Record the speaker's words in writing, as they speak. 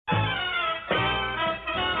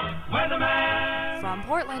From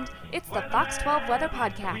Portland, it's the Fox 12 Weather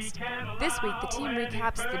Podcast. This week, the team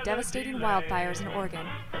recaps the devastating wildfires in Oregon.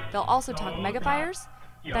 They'll also talk megafires,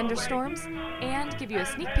 thunderstorms, and give you a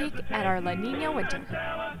sneak peek at our La Nina winter.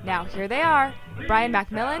 Now, here they are, Brian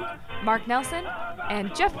McMillan, Mark Nelson,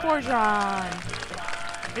 and Jeff Forgeron.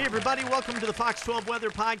 Hey everybody, welcome to the Fox 12 Weather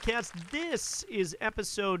Podcast. This is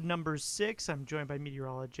episode number 6. I'm joined by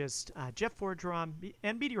meteorologist Jeff Forgeron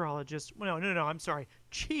and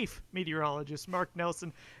Chief Meteorologist Mark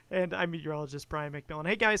Nelson, and I'm meteorologist Brian McMillan.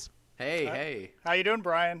 Hey guys. Hey. How you doing,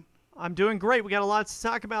 Brian? I'm doing great. We got a lot to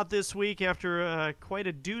talk about this week after quite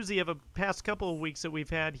a doozy of a past couple of weeks that we've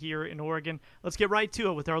had here in Oregon. Let's get right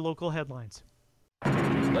to it with our local headlines.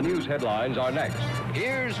 The news headlines are next.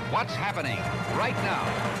 Here's what's happening right now.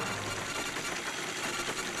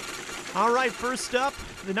 All right, first up,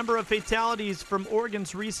 the number of fatalities from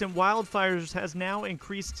Oregon's recent wildfires has now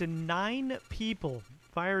increased to 9 people.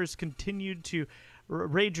 Fires continued to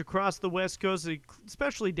rage across the West Coast,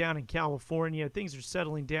 especially down in California. Things are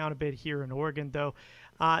settling down a bit here in Oregon, though.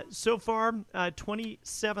 So far,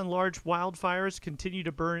 27 large wildfires continue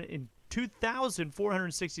to burn in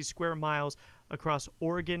 2,460 square miles across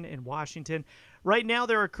Oregon and Washington. Right now,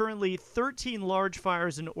 there are currently 13 large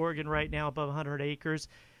fires in Oregon right now above 100 acres.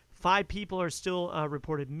 5 people are still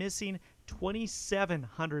reported missing.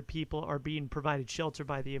 2,700 people are being provided shelter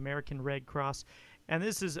by the American Red Cross. And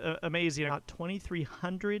this is amazing. About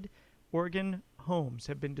 2,300 Oregon homes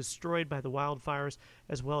have been destroyed by the wildfires,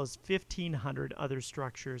 as well as 1,500 other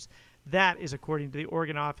structures. That is according to the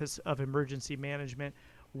Oregon Office of Emergency Management.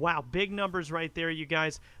 Wow, big numbers right there, you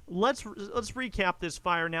guys. Let's recap this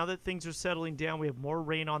fire now that things are settling down. We have more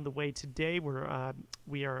rain on the way today.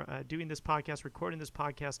 We are doing this podcast, recording this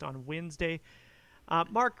podcast on Wednesday.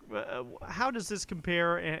 Mark, how does this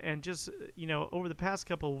compare? And just, over the past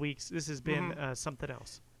couple of weeks, this has been something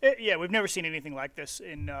else. Yeah, we've never seen anything like this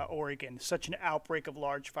in Oregon, such an outbreak of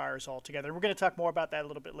large fires altogether. And we're going to talk more about that a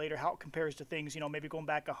little bit later, how it compares to things, maybe going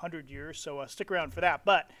back 100 years. So stick around for that.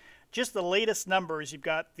 But just the latest numbers, you've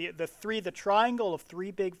got the triangle of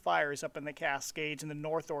 3 big fires up in the Cascades, in the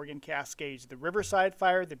North Oregon Cascades, the Riverside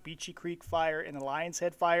Fire, the Beachy Creek Fire, and the Lions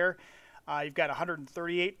Head Fire. You've got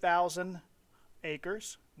 138,000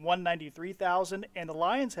 acres, 193,000, and the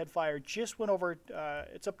Lions Head Fire just went over,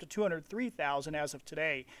 it's up to 203,000 as of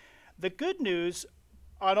today. The good news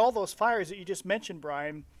on all those fires that you just mentioned,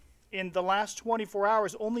 Brian, in the last 24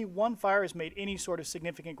 hours, only one fire has made any sort of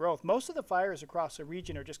significant growth. Most of the fires across the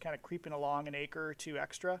region are just kind of creeping along an acre or 2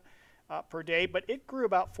 extra per day, but it grew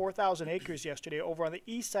about 4,000 acres yesterday over on the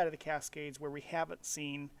east side of the Cascades where we haven't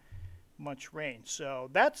seen much rain. So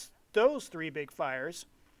that's those 3 big fires.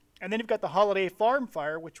 And then you've got the Holiday Farm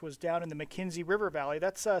Fire, which was down in the McKenzie River Valley.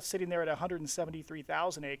 That's sitting there at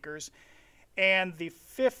 173,000 acres. And the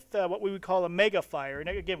 5th, what we would call a mega fire, and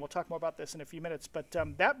again, we'll talk more about this in a few minutes, but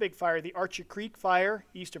that big fire, the Archer Creek Fire,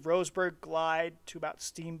 east of Roseburg, glide to about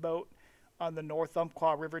Steamboat on the North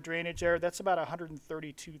Umpqua River drainage there. That's about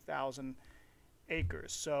 132,000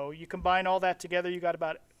 acres. So you combine all that together, you got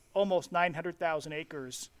about almost 900,000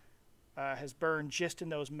 acres has burned just in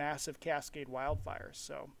those massive Cascade wildfires.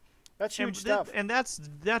 So that's huge stuff. And that's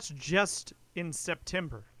just in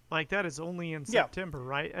September. Like, that is only in September,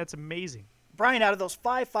 right? That's amazing. Brian, out of those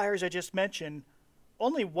 5 fires I just mentioned,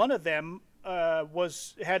 only one of them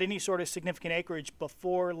had any sort of significant acreage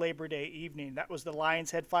before Labor Day evening. That was the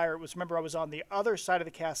Lions Head Fire. Remember, I was on the other side of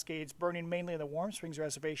the Cascades, burning mainly in the Warm Springs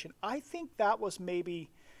Reservation. I think that was maybe,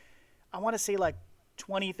 I want to say like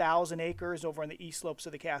 20,000 acres over on the east slopes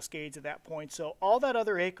of the Cascades at that point. So all that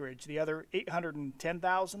other acreage, the other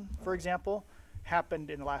 810,000, for example,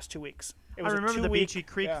 happened in the last 2 weeks. I remember the Beachy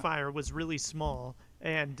Creek Fire was really small,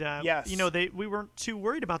 and yes. We weren't too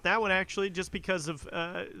worried about that one actually, just because of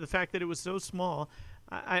the fact that it was so small.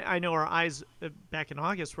 I know our eyes back in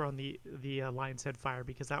August were on the Lions Head Fire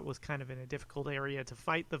because that was kind of in a difficult area to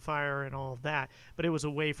fight the fire and all of that, but it was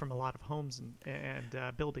away from a lot of homes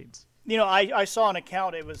and buildings. I saw an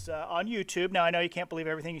account. It was on YouTube. Now, I know you can't believe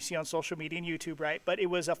everything you see on social media and YouTube, right? But it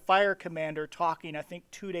was a fire commander talking, I think,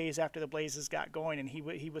 2 days after the blazes got going, and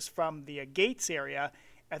he was from the Gates area.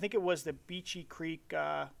 I think it was the Beachy Creek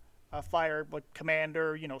fire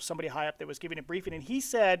commander, somebody high up that was giving a briefing, and he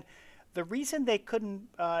said the reason they couldn't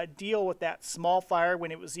deal with that small fire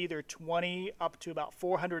when it was either 20 up to about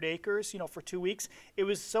 400 acres, for 2 weeks, it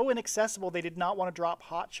was so inaccessible they did not want to drop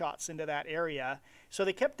hot shots into that area. So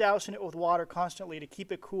they kept dousing it with water constantly to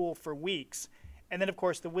keep it cool for weeks. And then, of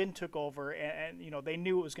course, the wind took over, and they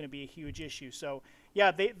knew it was going to be a huge issue. So,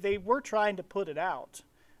 yeah, they were trying to put it out.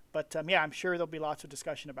 But, I'm sure there'll be lots of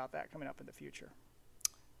discussion about that coming up in the future.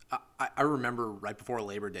 I remember right before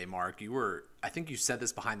Labor Day, Mark, I think you said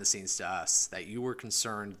this behind the scenes to us, that you were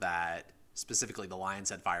concerned that specifically the Lion's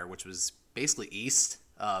Head fire, which was basically east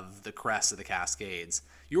of the crest of the Cascades,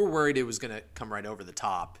 you were worried it was going to come right over the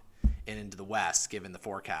top and into the west, given the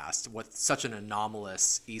forecast, with such an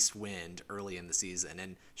anomalous east wind early in the season.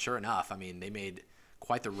 And sure enough, I mean, they made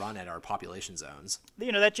quite the run at our population zones.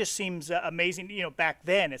 That just seems amazing. Back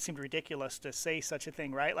then it seemed ridiculous to say such a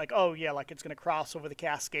thing, right? Like, oh yeah, like it's going to cross over the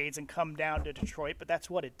Cascades and come down to Detroit, but that's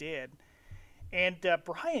what it did. And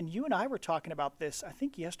Brian, you and I were talking about this, I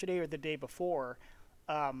think yesterday or the day before.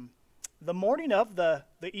 The morning of the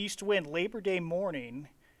east wind, Labor Day morning,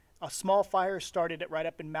 a small fire started right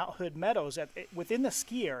up in Mount Hood Meadows within the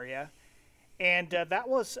ski area. And that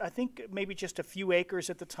was, I think, maybe just a few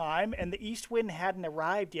acres at the time, and the east wind hadn't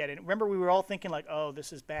arrived yet. And remember, we were all thinking like, oh,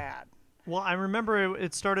 this is bad. Well, I remember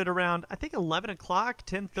it started around, I think, 11 o'clock,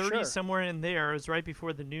 10:30, Sure. somewhere in there. It was right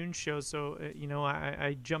before the noon show, so,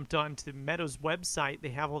 I jumped onto Meadows' website. They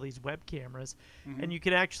have all these web cameras, and you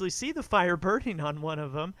could actually see the fire burning on one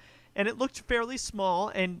of them. And it looked fairly small,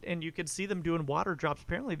 and you could see them doing water drops.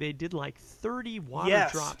 Apparently, they did like 30 water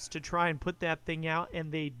drops to try and put that thing out,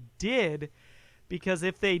 and they did, because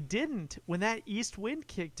if they didn't, when that east wind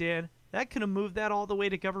kicked in, that could have moved that all the way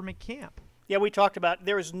to government camp. Yeah, we talked about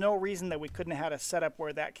there was no reason that we couldn't have had a setup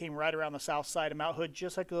where that came right around the south side of Mount Hood,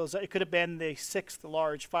 just like those. It could have been the 6th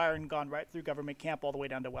large fire and gone right through government camp all the way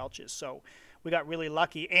down to Welch's. So we got really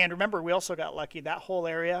lucky. And remember, we also got lucky. That whole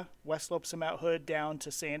area, West Slopes of Mount Hood down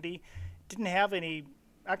to Sandy, didn't have any.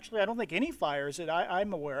 Actually, I don't think any fires that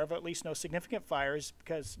I'm aware of, at least no significant fires,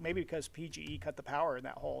 because PGE cut the power in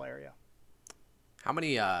that whole area. How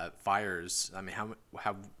many fires, I mean,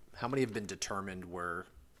 how many have been determined were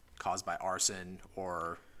caused by arson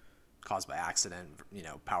or caused by accident,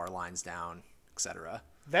 power lines down, etc.?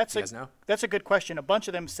 Do you guys know? That's a good question. A bunch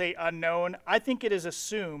of them say unknown. I think it is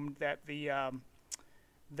assumed that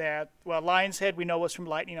Lion's Head we know was from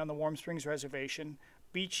lightning on the Warm Springs Reservation.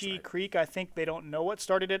 Beachy Creek, I think they don't know what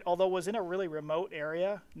started it, although it was in a really remote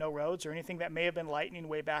area, no roads or anything. That may have been lightning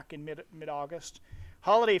way back in mid-August.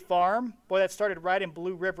 Holiday Farm, boy, that started right in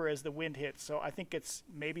Blue River as the wind hit. So I think it's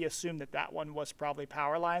maybe assumed that one was probably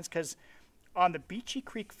power lines, because on the Beachy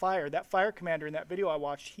Creek fire, that fire commander in that video I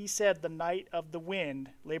watched, he said the night of the wind,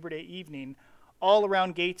 Labor Day evening, all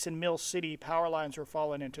around Gates and Mill City, power lines were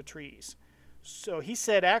falling into trees. So he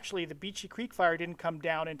said actually the Beachy Creek fire didn't come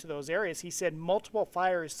down into those areas. He said multiple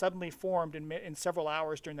fires suddenly formed in several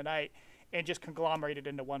hours during the night and just conglomerated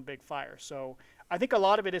into one big fire. So I think a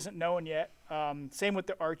lot of it isn't known yet. Same with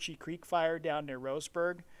the Archie Creek fire down near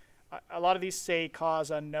Roseburg. A lot of these say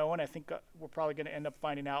cause unknown. I think we're probably going to end up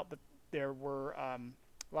finding out that there were a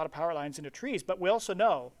lot of power lines into trees. But we also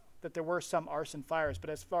know that there were some arson fires. But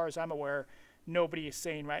as far as I'm aware, nobody is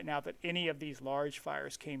saying right now that any of these large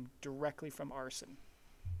fires came directly from arson.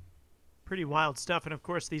 Pretty wild stuff. And, of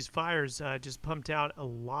course, these fires just pumped out a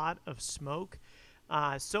lot of smoke,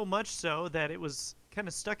 so much so that it was kind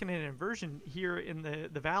of stuck in an inversion here in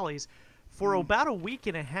the valleys. For about a week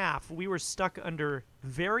and a half, we were stuck under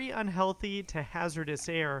very unhealthy to hazardous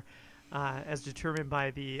air, as determined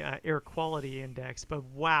by the air quality index. But,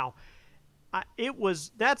 wow.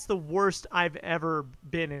 That's the worst I've ever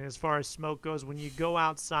been in as far as smoke goes, when you go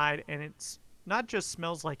outside and it's not just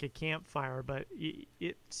smells like a campfire, but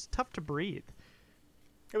it's tough to breathe.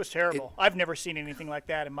 It was terrible. I've never seen anything like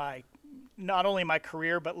that in not only my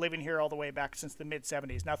career, but living here all the way back since the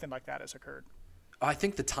mid-'70s. Nothing like that has occurred. I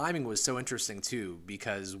think the timing was so interesting, too,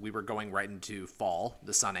 because we were going right into fall.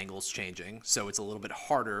 The sun angle's changing, so it's a little bit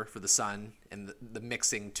harder for the sun and the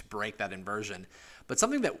mixing to break that inversion. But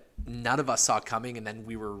something that none of us saw coming, and then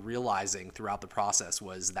we were realizing throughout the process,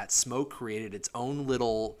 was that smoke created its own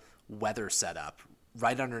little weather setup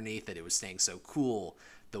right underneath it. It was staying so cool.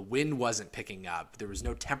 The wind wasn't picking up. There was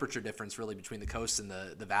no temperature difference really between the coasts and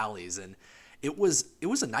the valleys, and it was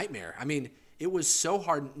a nightmare. I mean, it was so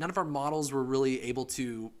hard. None of our models were really able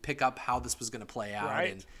to pick up how this was going to play out.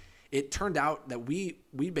 Right. And it turned out that we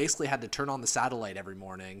basically had to turn on the satellite every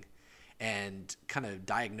morning and kind of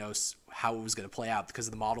diagnose how it was going to play out, because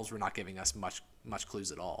the models were not giving us much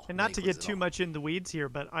clues at all. And not to get too much in the weeds here,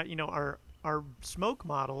 but our smoke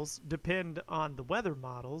models depend on the weather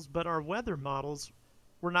models, but our weather models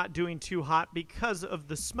were not doing too hot because of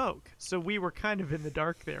the smoke. So we were kind of in the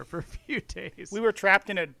dark there for a few days. We were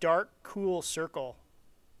trapped in a dark, cool circle.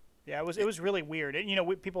 Yeah, it was really weird.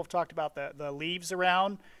 And, people have talked about the leaves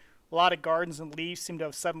around. A lot of gardens and leaves seem to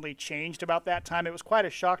have suddenly changed about that time. It was quite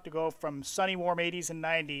a shock to go from sunny, warm 80s and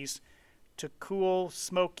 90s to cool,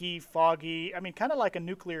 smoky, foggy. I mean, kind of like a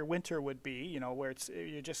nuclear winter would be, where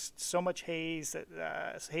you're just so much haze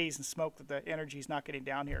and smoke that the energy is not getting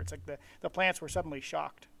down here. It's like the plants were suddenly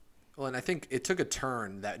shocked. Well, and I think it took a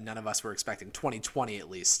turn that none of us were expecting. 2020 at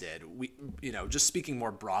least did. We, just speaking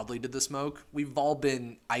more broadly to the smoke, we've all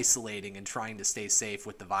been isolating and trying to stay safe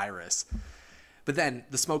with the virus. But then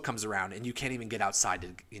the smoke comes around and you can't even get outside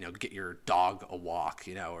to, get your dog a walk,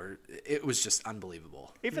 or it was just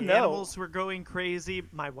unbelievable. Even the though animals were going crazy,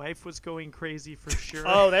 my wife was going crazy for sure.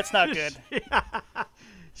 Oh, that's not good.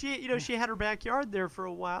 She had her backyard there for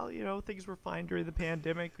a while. Things were fine during the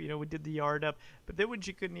pandemic. We did the yard up, but then when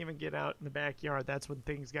she couldn't even get out in the backyard, that's when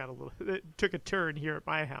things got it took a turn here at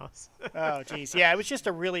my house. Oh, geez. Yeah, it was just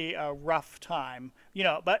a really rough time.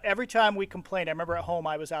 But every time we complained, I remember at home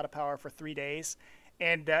I was out of power for 3 days.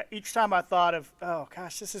 And each time I thought of, oh,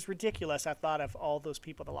 gosh, this is ridiculous, I thought of all those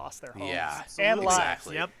people that lost their homes. Yeah, and lives.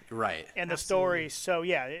 Exactly. Yep. Right. And the Absolutely. stories. So,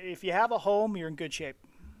 yeah, if you have a home, you're in good shape.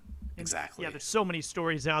 Exactly. Yeah, there's so many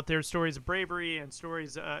stories out there, stories of bravery and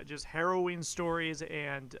stories, just harrowing stories,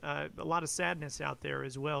 and a lot of sadness out there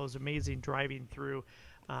as well. It was amazing driving through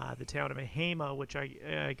the town of Mahama, which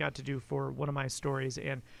I got to do for one of my stories,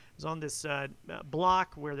 and it was on this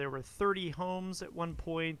block where there were 30 homes at one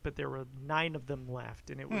point, but there were 9 of them left,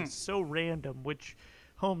 and it was so random which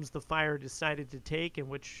homes the fire decided to take and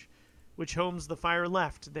which homes the fire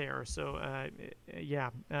left there. So,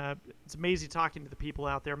 it's amazing talking to the people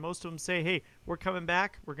out there. Most of them say, hey, we're coming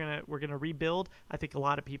back. We're gonna rebuild. I think a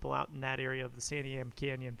lot of people out in that area of the Santiam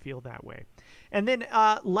Canyon feel that way. And then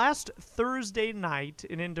last Thursday night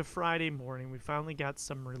and into Friday morning, we finally got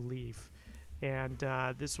some relief. And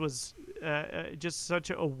this was just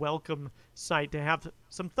such a welcome sight to have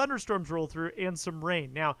some thunderstorms roll through and some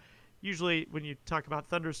rain. Now, usually when you talk about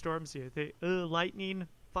thunderstorms, you think, lightning,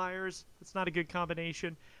 fires, it's not a good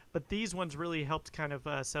combination, but these ones really helped kind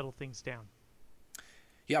of settle things down.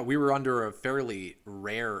 Yeah, we were under a fairly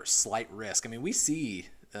rare slight risk. I mean, we see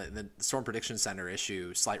the Storm Prediction Center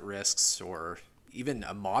issue slight risks or even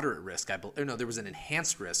a moderate risk. There was an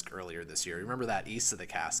enhanced risk earlier this year. Remember that east of the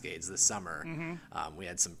Cascades this summer? Mm-hmm. We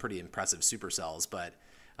had some pretty impressive supercells, but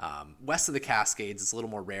west of the Cascades, it's a little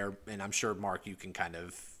more rare, and I'm sure, Mark, you can kind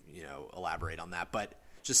of elaborate on that. But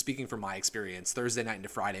just speaking from my experience, Thursday night into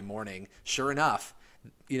Friday morning, sure enough,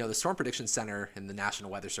 the Storm Prediction Center and the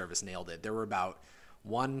National Weather Service nailed it. There were about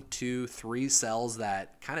 1, 2, 3 cells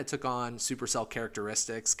that kind of took on supercell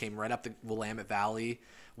characteristics, came right up the Willamette Valley.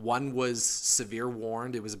 One was severe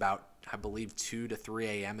warned. It was about, I believe, 2 to 3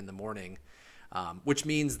 a.m. in the morning, which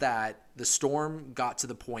means that the storm got to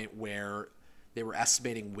the point where they were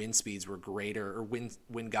estimating wind speeds were greater, or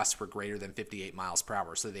wind gusts were greater than 58 miles per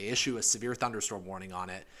hour. So they issue a severe thunderstorm warning on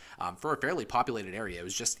it for a fairly populated area. It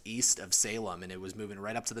was just east of Salem, and it was moving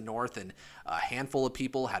right up to the north, and a handful of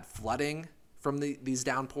people had flooding from these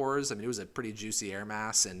downpours. I mean, it was a pretty juicy air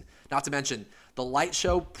mass, and not to mention the light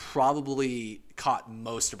show probably caught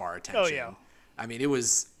most of our attention. Oh, yeah. I mean,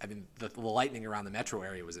 the lightning around the metro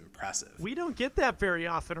area was impressive. We don't get that very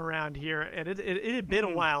often around here, and it had been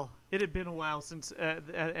a while. It had been a while since,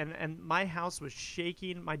 and my house was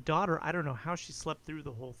shaking. My daughter, I don't know how she slept through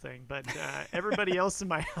the whole thing, but everybody else in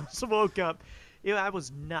my house woke up. I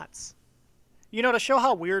was nuts. To show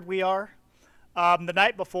how weird we are, the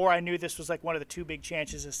night before I knew this was like one of the 2 big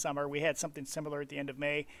chances this summer, we had something similar at the end of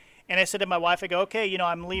May. And I said to my wife, I go, okay,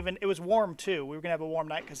 I'm leaving. It was warm, too. We were going to have a warm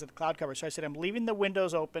night because of the cloud cover. So I said, I'm leaving the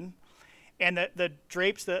windows open. And the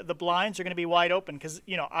drapes, the blinds are going to be wide open because,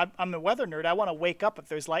 I'm the weather nerd. I want to wake up if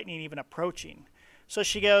there's lightning even approaching. So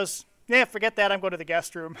she goes, yeah, forget that. I'm going to the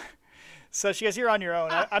guest room. So she goes, you're on your own.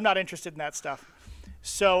 I'm not interested in that stuff.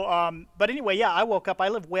 So, but anyway, yeah, I woke up. I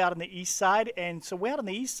live way out on the east side. And so way out on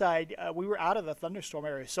the east side, we were out of the thunderstorm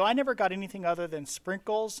area. So I never got anything other than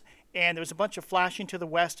sprinkles. And there was a bunch of flashing to the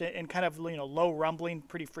west and kind of, low rumbling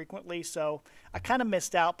pretty frequently. So I kind of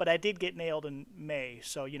missed out, but I did get nailed in May.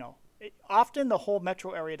 So, often the whole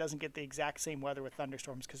metro area doesn't get the exact same weather with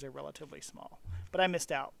thunderstorms because they're relatively small. But I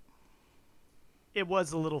missed out. It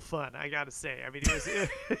was a little fun, I got to say. I mean, it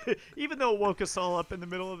was, even though it woke us all up in the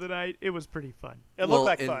middle of the night, it was pretty fun. It looked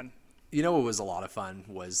like fun. What was a lot of fun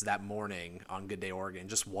was that morning on Good Day Oregon,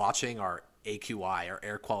 just watching our AQI, our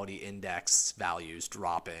air quality index values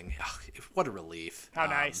dropping. What a relief. How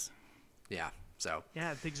nice. Yeah. So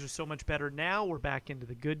yeah, things are so much better now. We're back into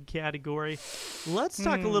the good category. Let's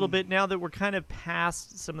talk a little bit now that we're kind of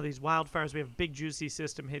past some of these wildfires. We have a big juicy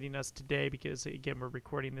system hitting us today because, again, we're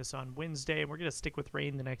recording this on Wednesday, and we're going to stick with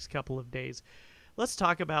rain the next couple of days. Let's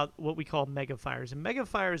talk about what we call megafires. And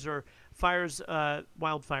megafires are fires,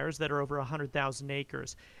 wildfires that are over 100,000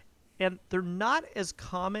 acres. and they're not as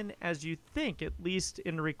common as you think, at least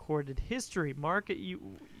in recorded history. Mark,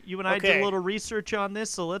 you and I did a little research on this,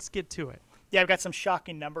 so let's get to it. Yeah, I've got some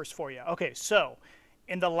shocking numbers for you. Okay, so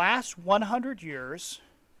in the last 100 years,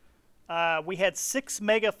 we had 6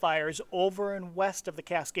 megafires over and west of the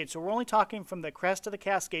Cascades. So we're only talking from the crest of the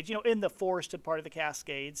Cascades, in the forested part of the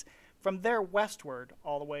Cascades, from there westward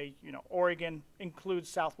all the way, Oregon includes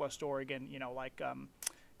southwest Oregon, like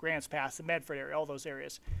Grants Pass, the Medford area, all those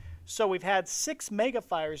areas. So we've had 6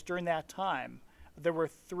 megafires during that time. There were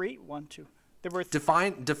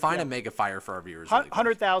Define a megafire for our viewers.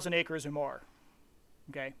 100,000 acres or more.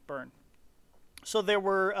 Okay, burn. So there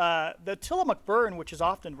were, the Tillamook burn, which is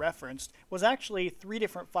often referenced, was actually 3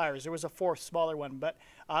 different fires. There was a 4th, smaller one, but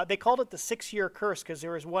they called it the 6-year curse because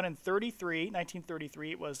there was one in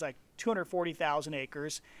 1933. It was like 240,000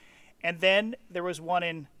 acres. And then there was one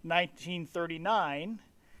in 1939.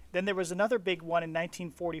 Then there was another big one in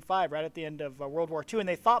 1945, right at the end of World War II. And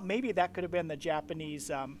they thought maybe that could have been the Japanese,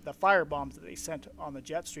 the fire bombs that they sent on the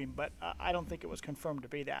jet stream, but I don't think it was confirmed to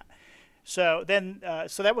be that. So then,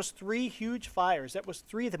 so that was 3 huge fires. That was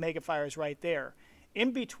 3 of the mega fires right there.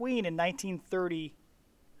 In between, in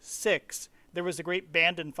 1936, there was the Great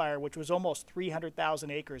Bandon Fire, which was almost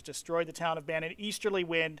 300,000 acres, destroyed the town of Bandon. Easterly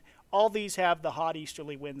wind. All these have the hot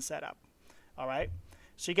easterly wind set up. All right.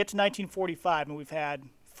 So you get to 1945, and we've had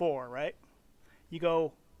 4, right? You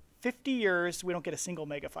go 50 years, we don't get a single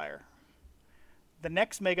mega fire. The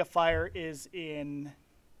next mega fire is in,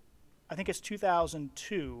 I think it's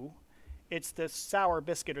 2002. It's the Sour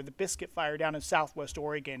Biscuit or the Biscuit Fire down in southwest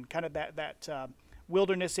Oregon, kind of that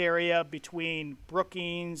wilderness area between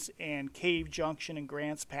Brookings and Cave Junction and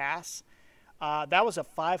Grants Pass. That was a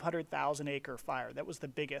 500,000 acre fire. That was the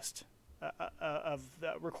biggest of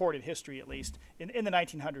the recorded history, at least, in the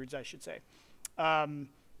 1900s, I should say. And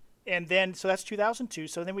then, so that's 2002.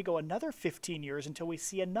 So then we go another 15 years until we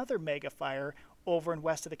see another mega fire over and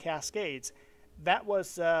west of the Cascades. That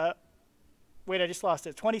was... Wait, I just lost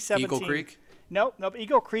it. 2017. Eagle Creek? No,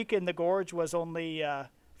 Eagle Creek in the gorge was only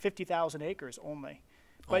 50,000 acres only.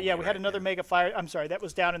 But we had another mega fire. I'm sorry, that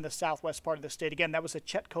was down in the southwest part of the state. Again, that was a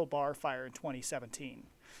Chetco Bar fire in 2017.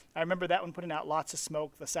 I remember that one putting out lots of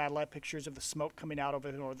smoke, the satellite pictures of the smoke coming out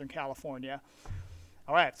over Northern California.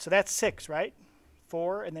 All right, so that's 6, right?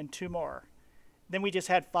 4 and then 2 more. Then we just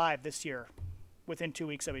had 5 this year within 2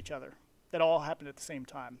 weeks of each other. That all happened at the same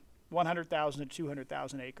time. 100,000 to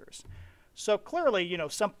 200,000 acres. So clearly,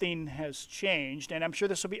 something has changed, and I'm sure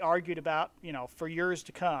this will be argued about, for years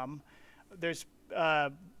to come. There's,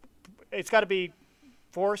 it's got to be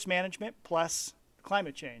forest management plus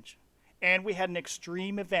climate change. And we had an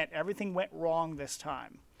extreme event. Everything went wrong this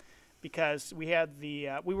time because we had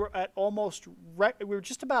we were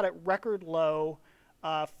just about at record low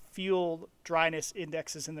fuel dryness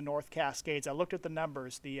indexes in the North Cascades. I looked at the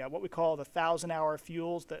numbers, what we call the 1,000-hour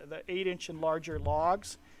fuels, the 8-inch and larger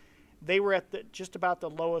logs. They were at just about the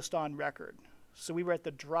lowest on record. So we were at the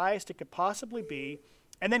driest it could possibly be.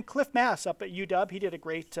 And then Cliff Mass up at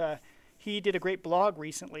UW, he did a great blog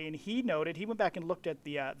recently, and he went back and looked at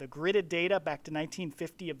the gridded data back to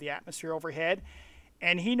 1950 of the atmosphere overhead,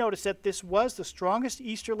 and he noticed that this was the strongest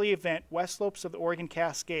easterly event, west slopes of the Oregon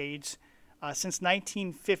Cascades, since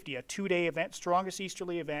 1950, a 2-day event, strongest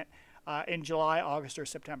easterly event in July, August, or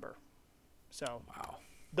September. So. Wow.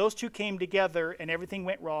 Those 2 came together, and everything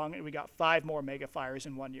went wrong, and we got 5 more mega fires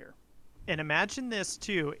in 1 year. And imagine this,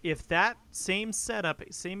 too. If that same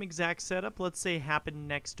exact setup, let's say, happened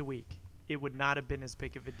next week, it would not have been as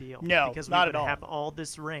big of a deal. No, because not we at all. Have all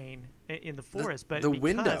this rain in the forest. But the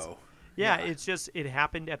window. Yeah, it's just it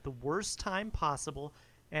happened at the worst time possible,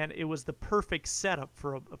 and it was the perfect setup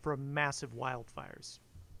for massive wildfires.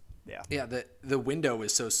 Yeah. Yeah, the window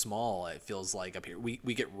is so small, it feels like up here.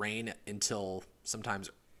 We get rain until sometimes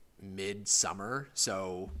mid-summer,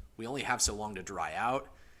 so we only have so long to dry out,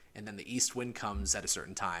 and then the east wind comes at a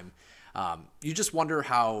certain time. You just wonder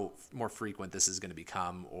how more frequent this is going to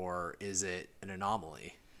become, or is it an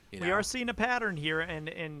anomaly? We are seeing a pattern here,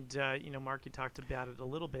 and Mark, you talked about it a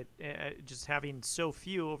little bit, just having so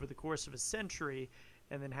few over the course of a century,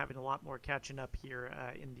 and then having a lot more catching up here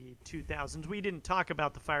in the 2000s. We didn't talk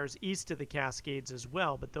about the fires east of the Cascades as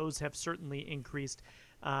well, but those have certainly increased,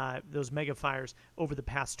 those mega fires, over the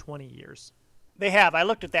past 20 years. They have. I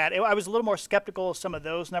looked at that. I was a little more skeptical of some of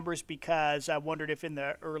those numbers because I wondered if in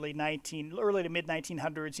the early to mid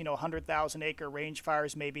 1900s, 100,000 acre range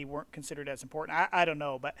fires maybe weren't considered as important. I don't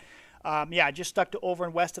know, but I just stuck to over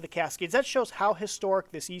and west of the Cascades. That shows how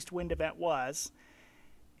historic this east wind event was.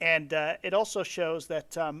 And it also shows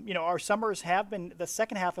that, our summers have been, the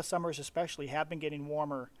second half of summers especially, have been getting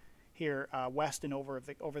warmer here west and over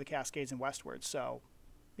the Cascades and westward. So,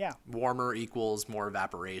 yeah. Warmer equals more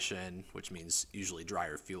evaporation, which means usually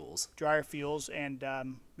drier fuels. Drier fuels and,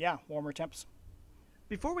 warmer temps.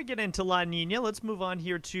 Before we get into La Nina, let's move on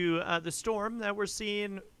here to the storm that we're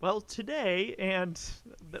seeing, today, and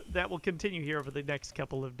that will continue here over the next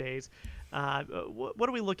couple of days. What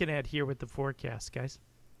are we looking at here with the forecast, guys?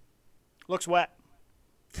 Looks wet.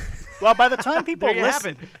 Well, by the time people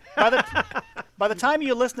listen, by the time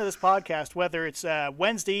you listen to this podcast, whether it's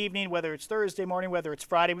Wednesday evening, whether it's Thursday morning, whether it's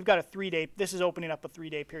Friday, we've got a 3-day. This is opening up a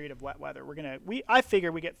 3-day period of wet weather. I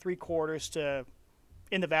figure we get 3/4 to.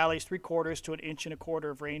 In the valleys, 3/4 to 1.25 inches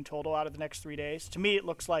of rain total out of the next 3 days. To me, it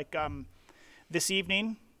looks like this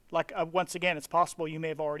evening, once again, it's possible you may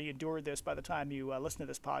have already endured this by the time you listen to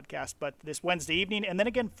this podcast, but this Wednesday evening, and then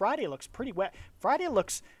again, Friday looks pretty wet.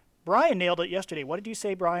 Brian nailed it yesterday. What did you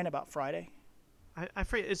say, Brian, about Friday? I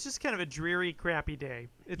forget. It's just kind of a dreary, crappy day.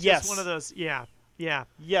 It's yes. just one of those, yeah.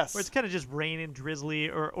 Yes. Where it's kind of just raining, drizzly,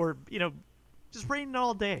 or just raining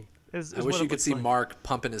all day. I wish you could see Mark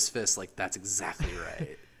pumping his fist like that's exactly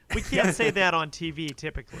right. We can't say that on TV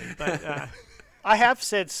typically, but I have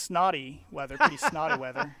said snotty weather, pretty snotty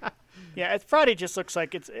weather. Yeah, Friday just looks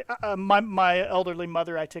like it's my elderly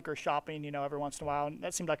mother. I take her shopping, every once in a while, and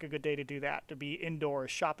that seemed like a good day to do that, to be indoors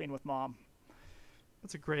shopping with Mom.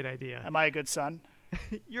 That's a great idea. Am I a good son?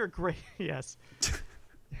 You're great. Yes,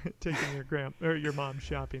 taking your mom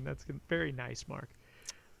shopping. That's very nice, Mark.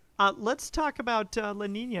 Let's talk about La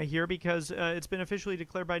Nina here because it's been officially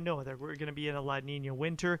declared by NOAA that we're going to be in a La Nina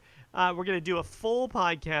winter. We're going to do a full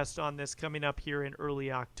podcast on this coming up here in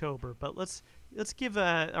early October. But let's give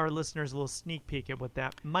our listeners a little sneak peek at what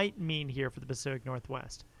that might mean here for the Pacific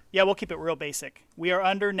Northwest. Yeah, we'll keep it real basic. We are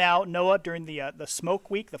under now NOAA during the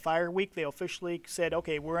smoke week, the fire week. They officially said,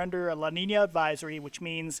 okay, we're under a La Nina advisory, which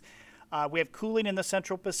means we have cooling in the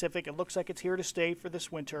central Pacific. It looks like it's here to stay for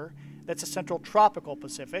this winter. That's a central tropical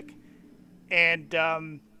Pacific. And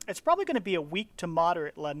it's probably going to be a weak to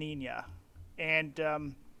moderate La Nina. And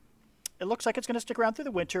it looks like it's going to stick around through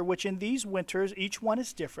the winter, which in these winters, each one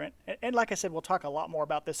is different. And like I said, we'll talk a lot more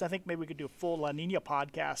about this. I think maybe we could do a full La Nina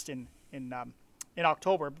podcast in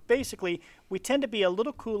October. But basically, we tend to be a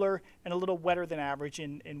little cooler and a little wetter than average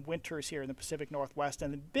in winters here in the Pacific Northwest.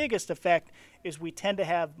 And the biggest effect is we tend to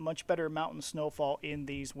have much better mountain snowfall in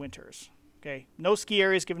these winters. Okay, no ski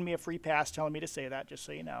areas giving me a free pass telling me to say that, just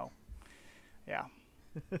so you know. Yeah.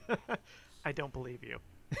 I don't believe you.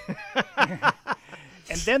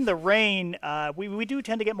 And then the rain, we do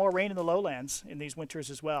tend to get more rain in the lowlands in these winters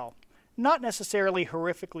as well. Not necessarily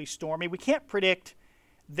horrifically stormy. We can't predict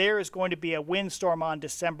there is going to be a windstorm on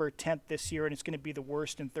December 10th this year, and it's going to be the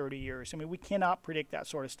worst in 30 years. I mean, we cannot predict that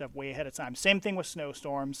sort of stuff way ahead of time. Same thing with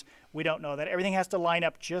snowstorms. We don't know that. Everything has to line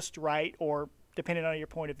up just right, or depending on your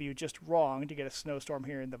point of view, just wrong to get a snowstorm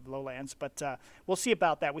here in the lowlands. But we'll see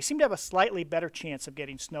about that. We seem to have a slightly better chance of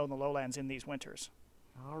getting snow in the lowlands in these winters.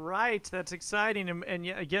 All right. That's exciting. And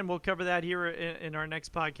again, we'll cover that here in our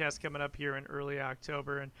next podcast coming up here in early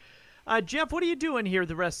October. And Jeff, what are you doing here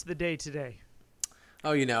the rest of the day today?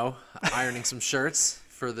 Oh, ironing some shirts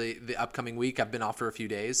for the upcoming week. I've been off for a few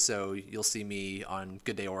days, so you'll see me on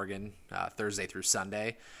Good Day Oregon Thursday through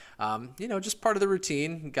Sunday. Just part of the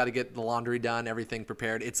routine. Got to get the laundry done, everything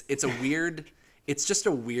prepared. It's just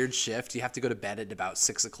a weird shift. You have to go to bed at about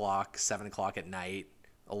 6 o'clock, 7 o'clock at night.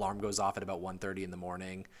 Alarm goes off at about 1:30 in the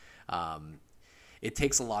morning. It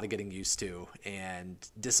takes a lot of getting used to and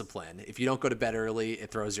discipline. If you don't go to bed early,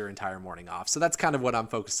 it throws your entire morning off. So that's kind of what I'm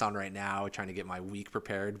focused on right now, trying to get my week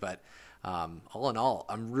prepared. But all in all,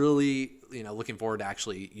 I'm really looking forward to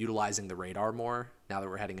actually utilizing the radar more now that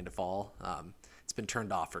we're heading into fall. It's been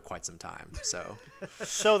turned off for quite some time. So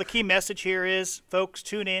the key message here is, folks,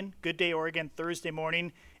 tune in Good Day Oregon Thursday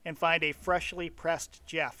morning and find a freshly pressed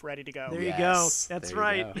Jeff ready to go. There you go. That's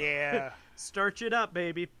right. Go. Yeah. Starch it up,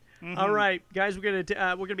 baby. Mm-hmm. All right, guys, we're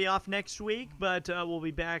gonna be off next week, but we'll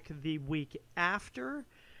be back the week after.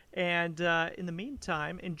 And in the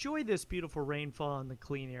meantime, enjoy this beautiful rainfall and the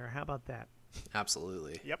clean air. How about that?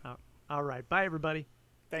 Absolutely. Yep. All right. Bye, everybody.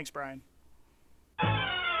 Thanks, Brian.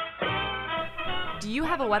 Do you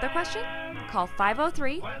have a weather question? Call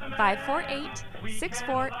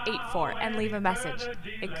 503-548-6484 and leave a message.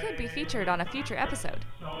 It could be featured on a future episode.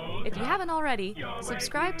 If you haven't already,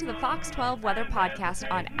 subscribe to the Fox 12 Weather Podcast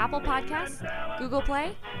on Apple Podcasts, Google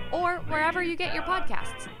Play, or wherever you get your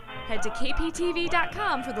podcasts. Head to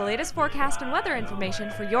kptv.com for the latest forecast and weather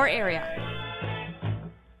information for your area.